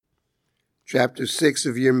Chapter 6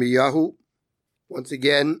 of Yirmiyahu. Once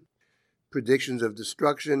again, predictions of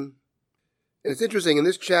destruction. And it's interesting, in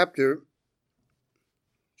this chapter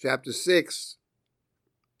 6,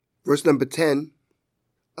 verse number 10,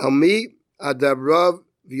 Almi adabrav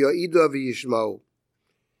v'yo'ido v'yishmau,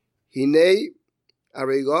 Hinei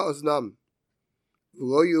arela oznam,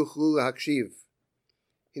 v'lo yuchlu l'hakshiv,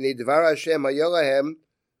 Hinei dvar Hashem hayolahem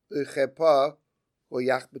l'chepa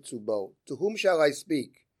ho'yachbetzu bo. To whom shall I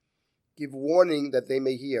speak? Give warning that they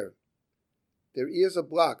may hear. Their ears are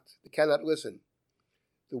blocked, they cannot listen.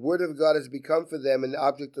 The word of God has become for them an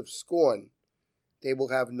object of scorn. They will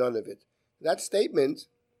have none of it. That statement,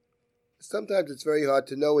 sometimes it's very hard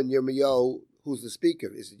to know in Yirmiyahu who's the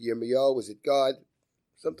speaker. Is it Yirmiyahu? Is it God?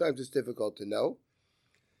 Sometimes it's difficult to know.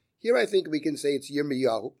 Here I think we can say it's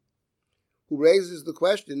Yirmiyahu, who raises the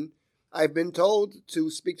question, I've been told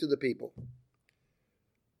to speak to the people.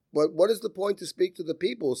 But what is the point to speak to the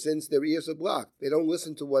people since their ears are blocked? They don't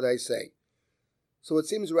listen to what I say. So it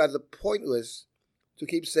seems rather pointless to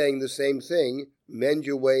keep saying the same thing, mend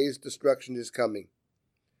your ways, destruction is coming.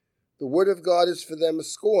 The word of God is for them a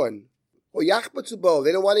scorn. Or yachbetzu,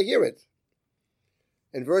 they don't want to hear it.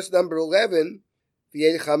 In verse number 11,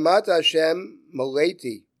 V'yechamat Hashem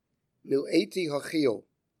moleti, mil'eti hachil,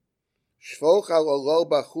 shvoch al olo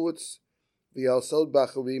bachutz, v'al sod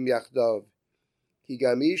bachurim yachdav. But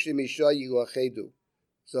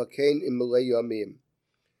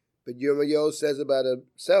Yirmiyahu says about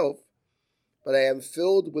himself, but I am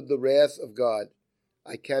filled with the wrath of God.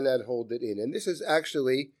 I cannot hold it in. And this is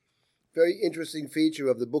actually a very interesting feature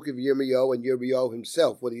of the book of Yirmiyahu and Yirmiyahu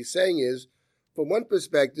himself. What he's saying is, from one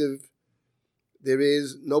perspective, there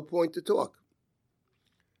is no point to talk.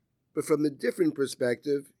 But from a different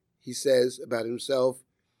perspective, he says about himself,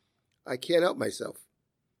 I can't help myself.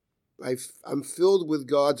 I'm filled with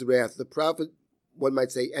God's wrath. The prophet, one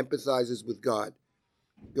might say, empathizes with God.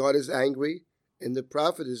 God is angry, and the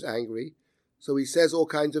prophet is angry, so he says all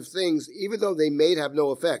kinds of things, even though they may have no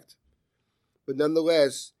effect. But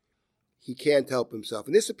nonetheless, he can't help himself.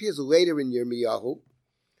 And this appears later in Yirmiyahu,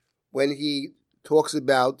 when he talks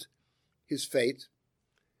about his fate,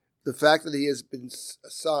 the fact that he has been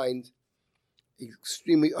assigned an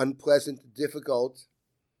extremely unpleasant, difficult,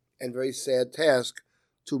 and very sad task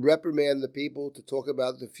to reprimand the people, to talk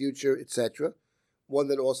about the future, etc., one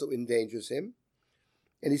that also endangers him.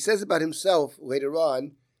 And he says about himself later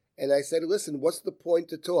on, and I said, listen, what's the point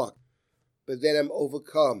to talk? But then I'm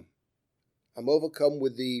overcome. I'm overcome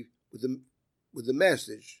with the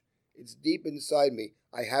message. It's deep inside me.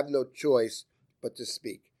 I have no choice but to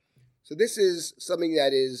speak. So this is something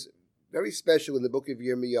that is very special in the book of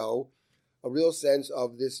Yirmiyahu, a real sense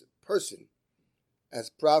of this person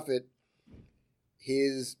as prophet,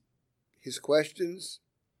 his questions,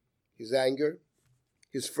 his anger,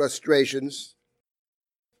 his frustrations,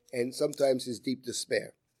 and sometimes his deep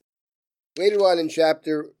despair. Later on in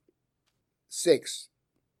chapter 6,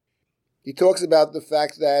 he talks about the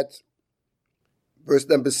fact that, verse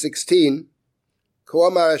number 16, Ko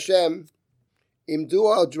amar Hashem,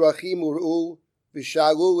 imdu al drachim ur'u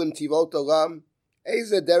v'shalu l'ntivot olam,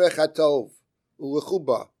 eze derech hatov, u'lechu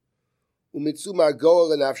ba, u'mitzu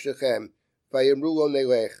margoa l'nafshechem, vayemru lo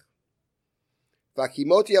nelech.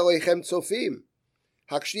 V'akimoti aleichem tzofim,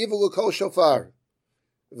 hakshivu l'kol shofar,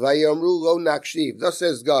 vayemru lo nakshiv. Thus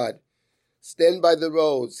says God, stand by the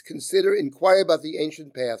roads, consider, inquire about the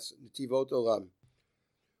ancient paths, Netivot Olam.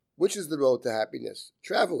 Which is the road to happiness?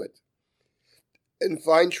 Travel it, and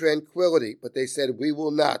find tranquility. But they said, we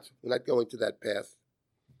will not. We're not going to that path.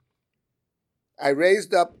 I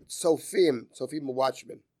raised up Tzofim a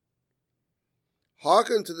watchman.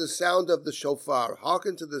 Hearken to the sound of the shofar.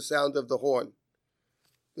 Hearken to the sound of the horn.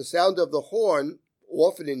 The sound of the horn,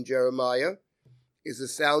 often in Jeremiah, is the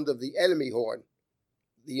sound of the enemy horn,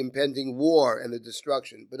 the impending war and the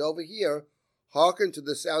destruction. But over here, hearken to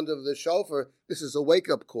the sound of the shofar. This is a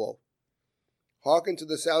wake-up call. Hearken to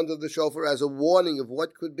the sound of the shofar as a warning of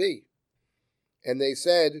what could be. And they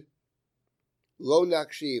said, Lo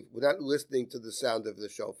nakshiv, we're not listening to the sound of the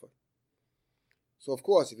shofar. So of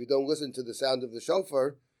course, if you don't listen to the sound of the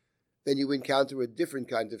shofar, then you encounter a different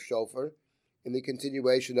kind of shofar. In the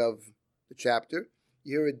continuation of the chapter,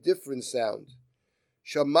 you hear a different sound.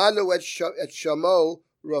 Shamanu et shamo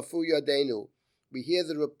rafu yadenu. We hear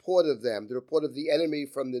the report of them, the report of the enemy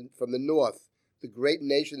from the north, the great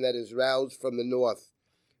nation that is roused from the north.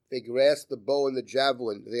 They grasp the bow and the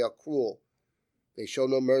javelin. They are cruel. They show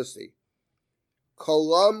no mercy.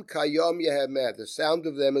 Kolam kayom yehemed. The sound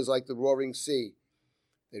of them is like the roaring sea.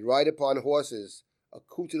 They ride upon horses,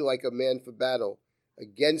 accoutred like a man for battle,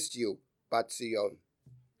 against you, Bat Zion,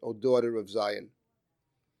 O daughter of Zion.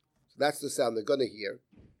 So That's the sound they're going to hear,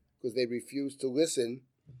 because they refuse to listen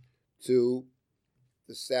to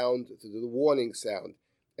the sound, to the warning sound.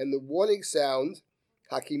 And the warning sound,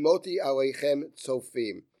 Hakimoti aleichem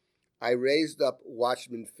tzofim, I raised up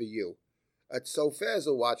watchmen for you. A tzofeh is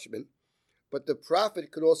a watchman, but the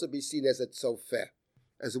prophet could also be seen as a tzofeh,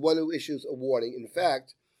 as one who issues a warning. In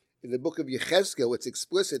fact, in the book of Yechezkel, it's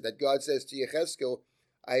explicit that God says to Yechezkel,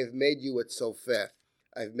 I have made you a tzofeh,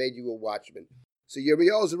 I've made you a watchman. So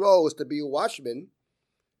Yirmiyahu's role is to be a watchman,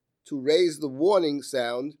 to raise the warning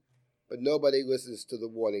sound, but nobody listens to the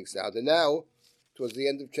warning sound. And now, towards the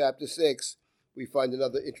end of chapter 6, we find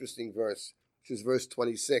another interesting verse, which is verse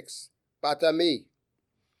 26. Batami,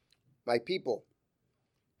 my people,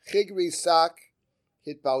 chigri sak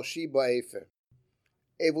hitpalshi ba'efer,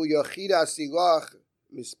 evu yochida silach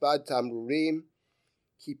mispad tamrurim,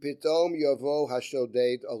 ki pitom yovo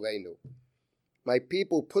hashoded oleinu. My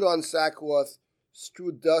people, put on sackcloth,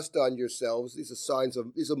 strew dust on yourselves.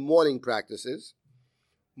 These are mourning practices.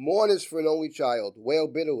 Mourn as for an only child. Wail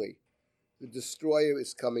bitterly. The destroyer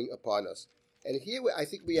is coming upon us. And here I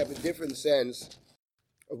think we have a different sense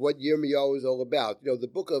of what Yirmiyahu is all about. You know, the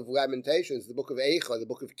book of Lamentations, the book of Eicha, the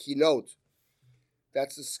book of Kinot,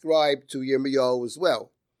 that's ascribed to Yirmiyahu as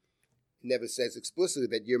well. It never says explicitly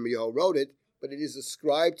that Yirmiyahu wrote it, but it is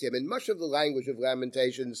ascribed to him. And much of the language of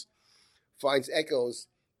Lamentations finds echoes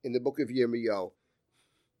in the book of Yirmiyahu.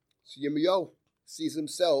 So Yirmiyahu sees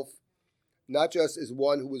himself not just as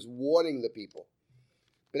one who is warning the people,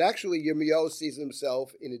 but actually Yirmiyahu sees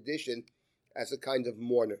himself, in addition, as a kind of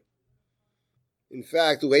mourner. In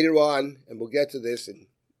fact, later on, and we'll get to this in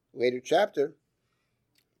a later chapter,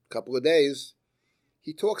 a couple of days,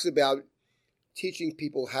 he talks about teaching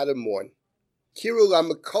people how to mourn. Kiru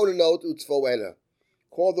lamakonanot utzvoena.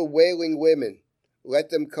 Call the wailing women.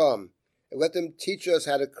 Let them come. And let them teach us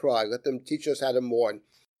how to cry. Let them teach us how to mourn.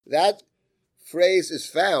 That phrase is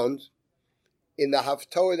found in the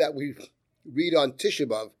Haftorah that we read on Tisha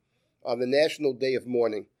B'Av, on the National Day of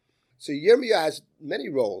Mourning. So Yirmiyahu has many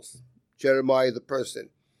roles. Jeremiah the person.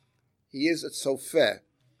 He is a tzofeh.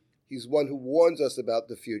 He's one who warns us about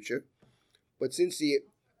the future. But since he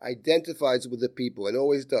identifies with the people, and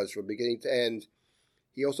always does from beginning to end,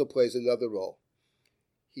 he also plays another role.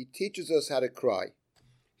 He teaches us how to cry.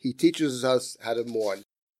 He teaches us how to mourn.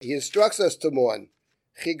 He instructs us to mourn.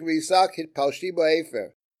 Chigrisak hitpalshi ba'efer.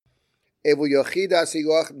 Evu yochida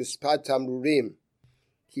siloch mispad tamrurim.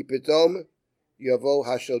 Ki pitom yavo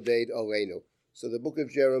hashoded oleinu. So the book of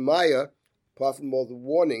Jeremiah, apart from all the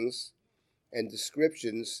warnings and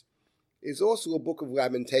descriptions, is also a book of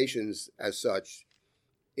lamentations as such.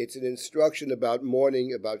 It's an instruction about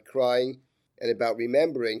mourning, about crying, and about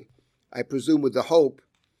remembering, I presume with the hope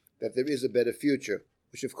that there is a better future,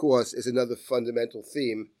 which of course is another fundamental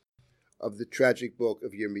theme of the tragic book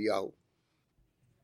of Yirmiyahu.